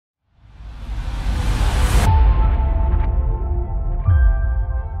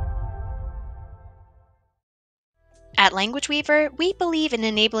At Language Weaver, we believe in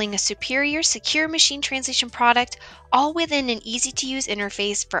enabling a superior, secure machine translation product, all within an easy-to-use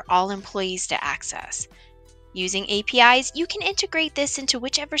interface for all employees to access. Using APIs, you can integrate this into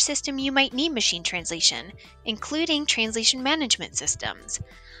whichever system you might need machine translation, including translation management systems.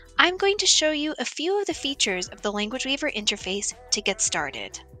 I'm going to show you a few of the features of the Language Weaver interface to get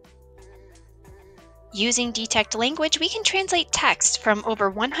started. Using Detect Language, we can translate text from over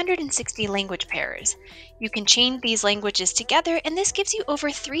 160 language pairs. You can chain these languages together, and this gives you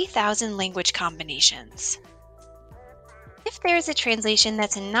over 3,000 language combinations. If there is a translation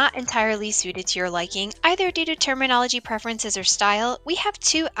that's not entirely suited to your liking, either due to terminology preferences or style, we have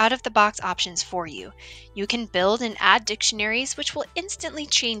two out-of-the-box options for you. You can build and add dictionaries, which will instantly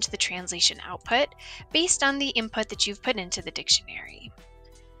change the translation output based on the input that you've put into the dictionary.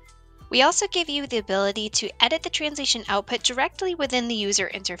 We also give you the ability to edit the translation output directly within the user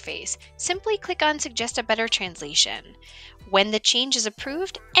interface. Simply click on Suggest a Better Translation. When the change is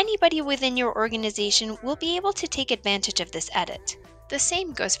approved, anybody within your organization will be able to take advantage of this edit. The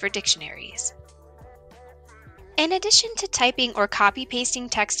same goes for dictionaries. In addition to typing or copy-pasting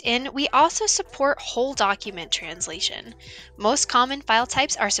text in, we also support whole document translation. Most common file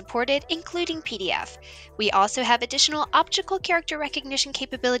types are supported, including PDF. We also have additional optical character recognition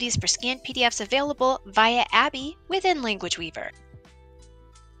capabilities for scanned PDFs available via Abby within Language Weaver.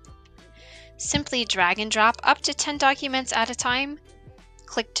 Simply drag and drop up to 10 documents at a time,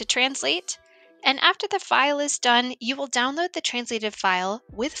 click to translate, and after the file is done, you will download the translated file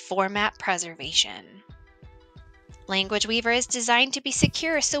with format preservation. Language Weaver is designed to be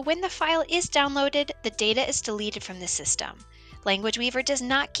secure, so when the file is downloaded, the data is deleted from the system. Language Weaver does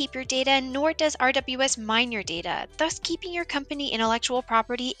not keep your data, nor does RWS mine your data, thus keeping your company intellectual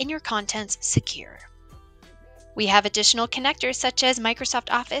property and your contents secure. We have additional connectors such as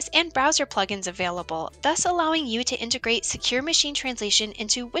Microsoft Office and browser plugins available, thus allowing you to integrate secure machine translation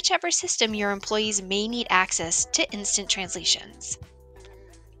into whichever system your employees may need access to instant translations.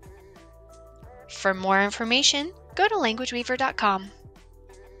 For more information, go to languageweaver.com.